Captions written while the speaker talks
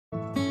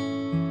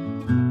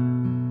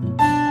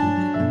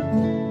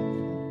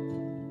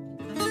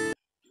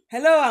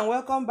Hello and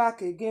welcome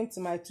back again to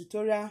my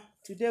tutorial.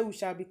 Today we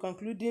shall be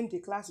concluding the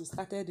class we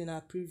started in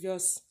our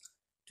previous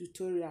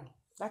tutorial.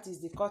 That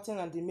is the cutting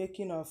and the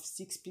making of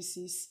 6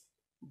 pieces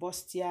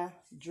bustier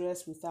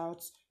dress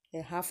without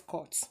a half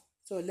cut.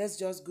 So let's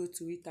just go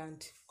to it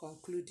and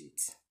conclude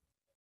it.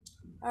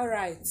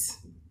 Alright,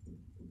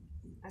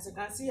 as you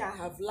can see, I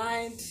have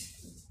lined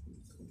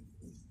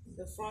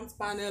the front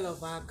panel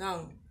of our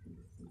gown,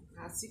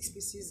 our 6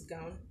 pieces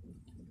gown.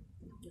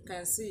 You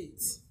can see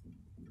it.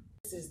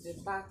 This is the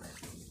back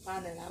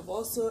panel. I've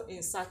also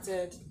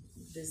inserted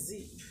the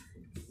zip,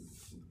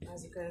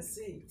 as you can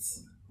see it.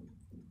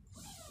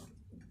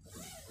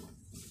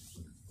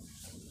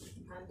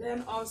 And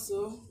then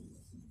also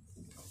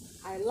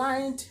I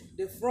lined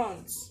the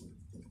front.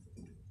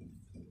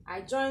 I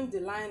joined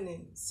the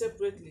lining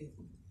separately,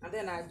 and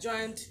then I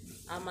joined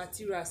our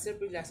material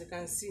separately. As you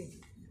can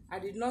see, I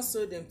did not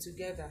sew them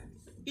together.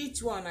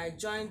 Each one I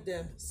joined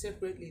them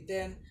separately,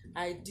 then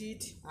I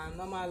did a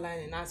normal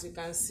lining. As you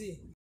can see,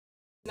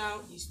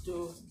 now is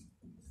to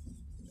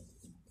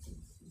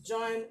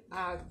join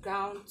our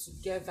gown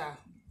together,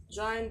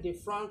 join the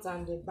front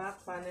and the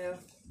back panel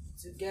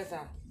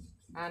together,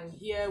 and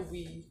here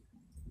we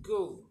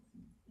go.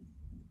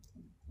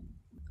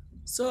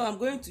 So I'm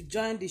going to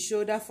join the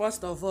shoulder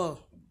first of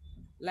all,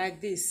 like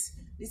this.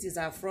 This is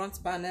our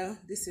front panel,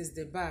 this is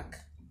the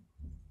back.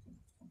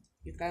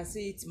 You can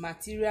see it,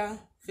 material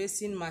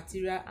facing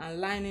material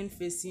and lining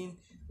facing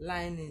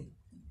lining.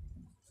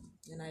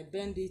 And I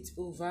bend it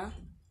over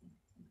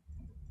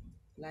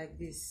like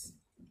this,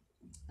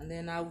 and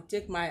then I will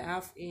take my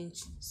 ½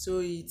 inch,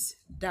 sew it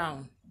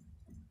down.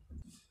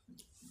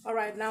 All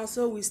right, now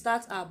so we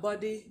start our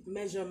body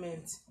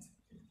measurement.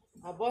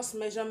 Our bust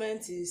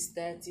measurement is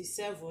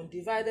 37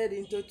 divided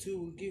into 2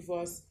 will give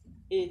us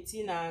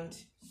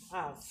 18½.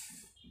 18½.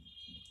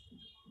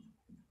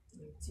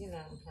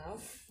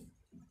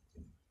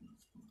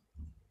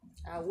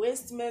 Our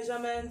waist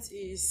measurement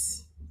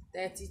is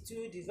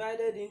 32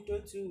 divided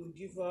into 2 will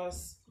give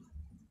us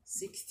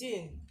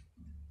 16.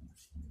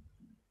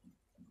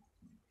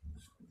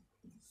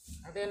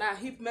 And then our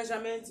hip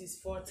measurement is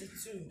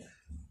 42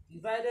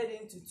 divided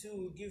into 2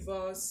 will give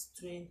us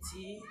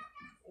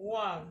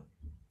 21.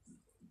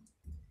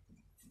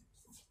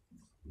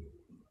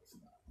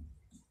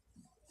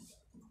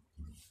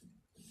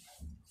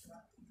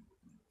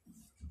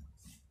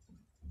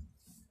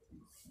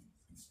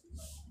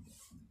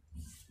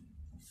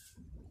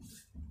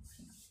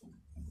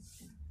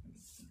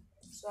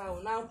 So I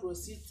will now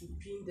proceed to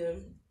pin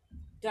them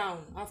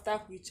down, after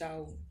which I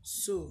will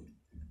sew.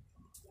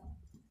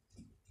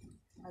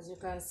 As you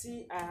can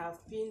see, I have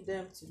pinned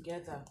them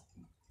together.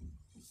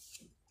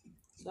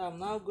 So I'm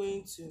now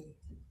going to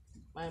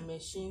my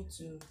machine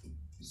to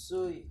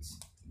sew it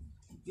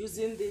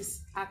using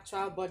this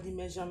actual body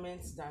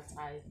measurements that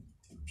I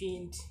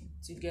pinned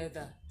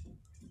together.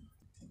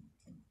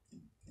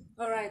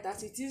 Alright,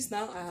 as it is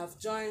now, I have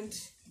joined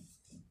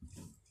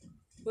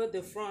both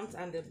the front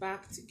and the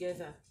back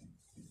together.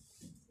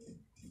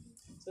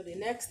 So the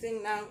next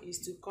thing now is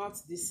to cut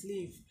the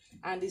sleeve,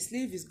 and the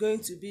sleeve is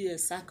going to be a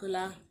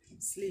circular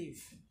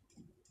sleeve.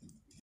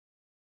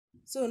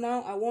 So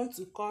now I want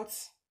to cut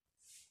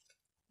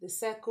the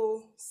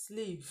circle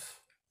sleeve.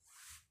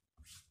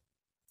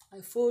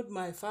 I fold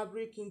my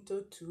fabric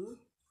into 2,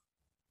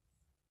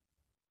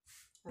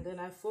 and then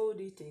I fold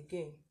it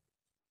again,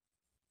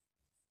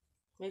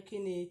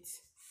 making it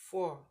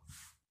 4.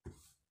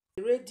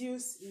 The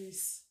radius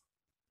is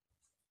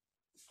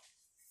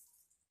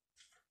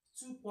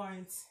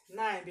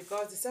 2.9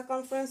 because the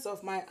circumference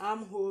of my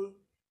armhole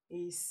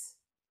is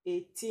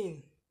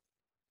 18.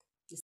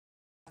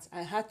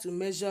 I had to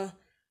measure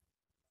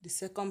the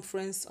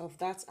circumference of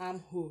that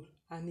armhole,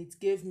 and it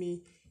gave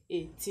me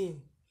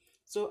 18.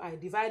 So I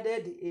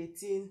divided the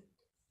 18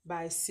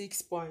 by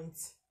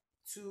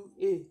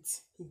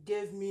 6.28. It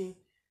gave me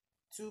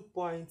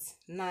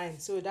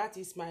 2.9. So that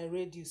is my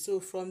radius. So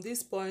from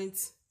this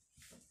point,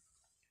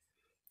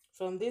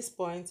 I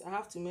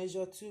have to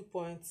measure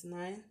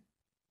 2.9.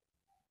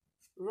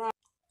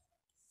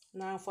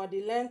 Now for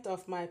the length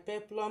of my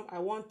peplum, I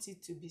want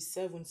it to be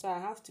 7, so I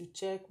have to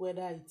check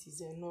whether it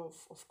is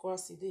enough. Of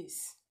course it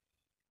is.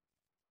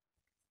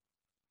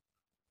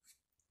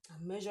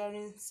 I'm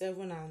measuring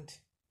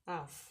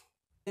 7.5.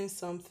 Then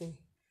something.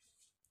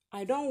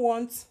 I don't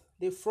want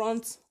the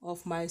front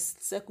of my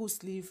circle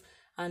sleeve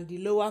and the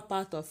lower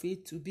part of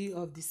it to be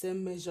of the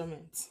same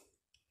measurement.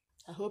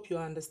 I hope you're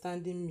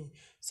understanding me.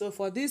 So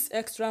for this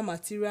extra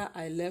material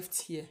I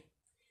left here,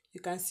 you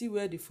can see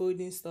where the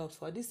folding stops.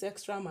 For this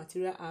extra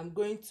material, I'm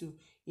going to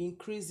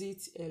increase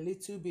it a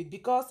little bit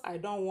because I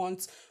don't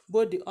want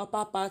both the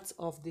upper part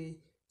of the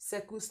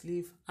circle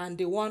sleeve and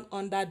the one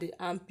under the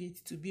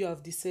armpit to be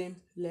of the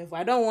same level.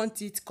 I don't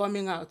want it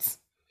coming out.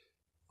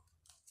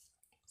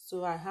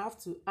 So I have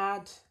to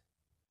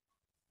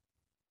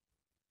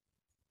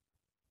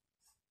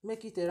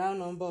make it a round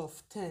number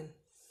of 10.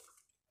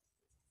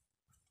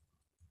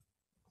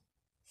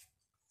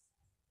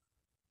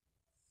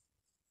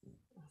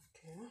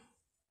 Okay.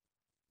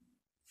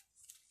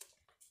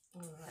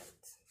 All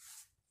right.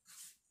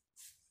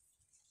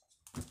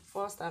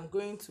 First, I'm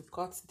going to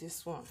cut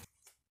this one.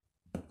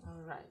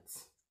 All right.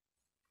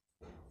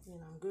 Then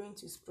I'm going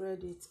to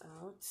spread it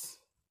out.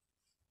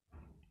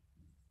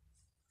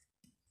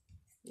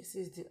 This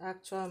is the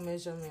actual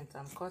measurement.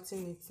 I'm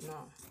cutting it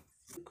now.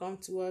 You come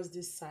towards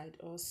this side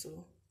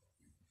also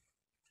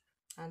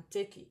and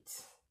take it.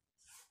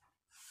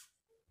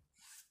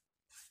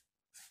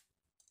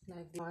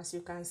 Like this. As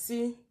you can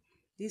see,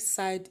 this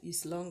side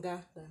is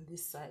longer than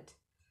this side.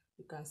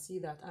 You can see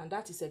that, and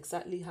that is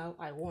exactly how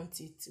I want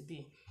it to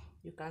be.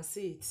 You can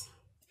see it.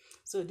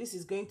 So this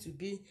is going to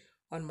be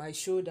on my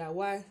shoulder,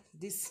 while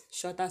this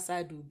shorter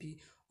side will be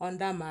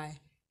under my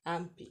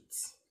armpit.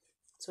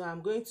 So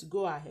I'm going to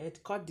go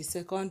ahead, cut the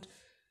second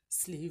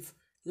sleeve,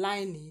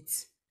 line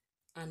it,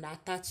 and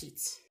attach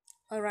it.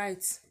 All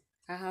right,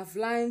 I have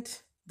lined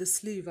the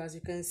sleeve, as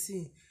you can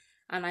see,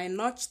 and I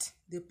notched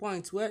the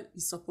point where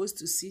it's supposed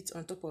to sit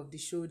on top of the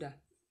shoulder.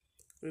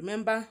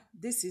 Remember,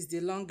 this is the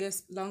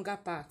longer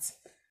part.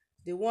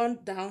 The one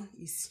down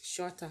is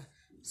shorter.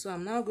 So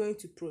I'm now going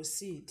to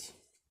proceed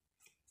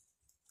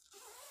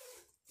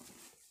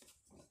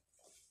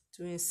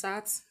to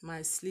insert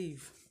my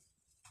sleeve.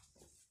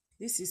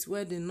 This is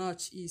where the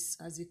notch is,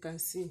 as you can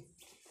see.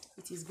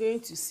 It is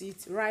going to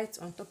sit right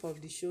on top of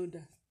the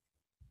shoulder.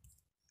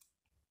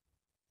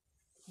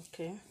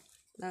 Okay,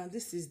 now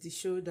this is the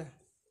shoulder.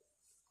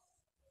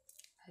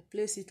 I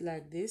place it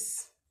like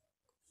this.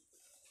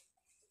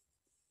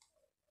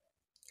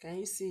 Can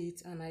you see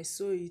it? And I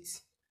sew it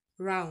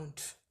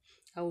round.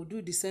 I will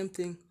do the same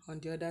thing on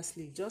the other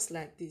sleeve, just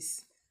like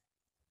this.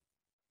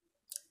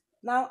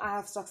 Now I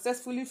have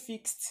successfully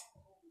fixed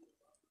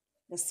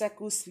the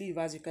circle sleeve,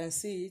 as you can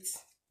see it.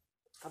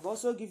 I've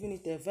also given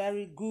it a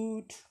very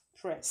good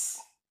press.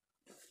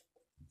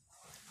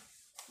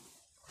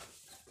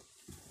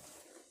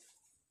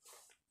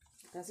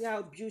 You can see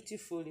how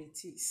beautiful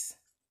it is.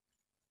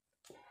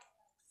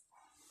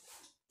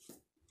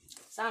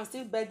 So I'm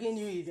still begging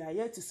you, if you are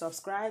yet to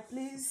subscribe,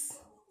 please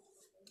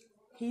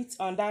hit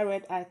on that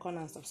red icon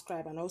and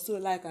subscribe, and also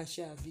like and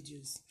share our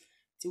videos.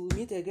 Till we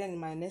meet again in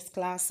my next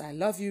class, I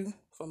love you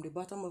from the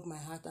bottom of my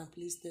heart, and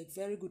please take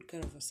very good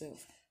care of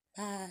yourself.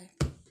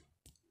 Bye.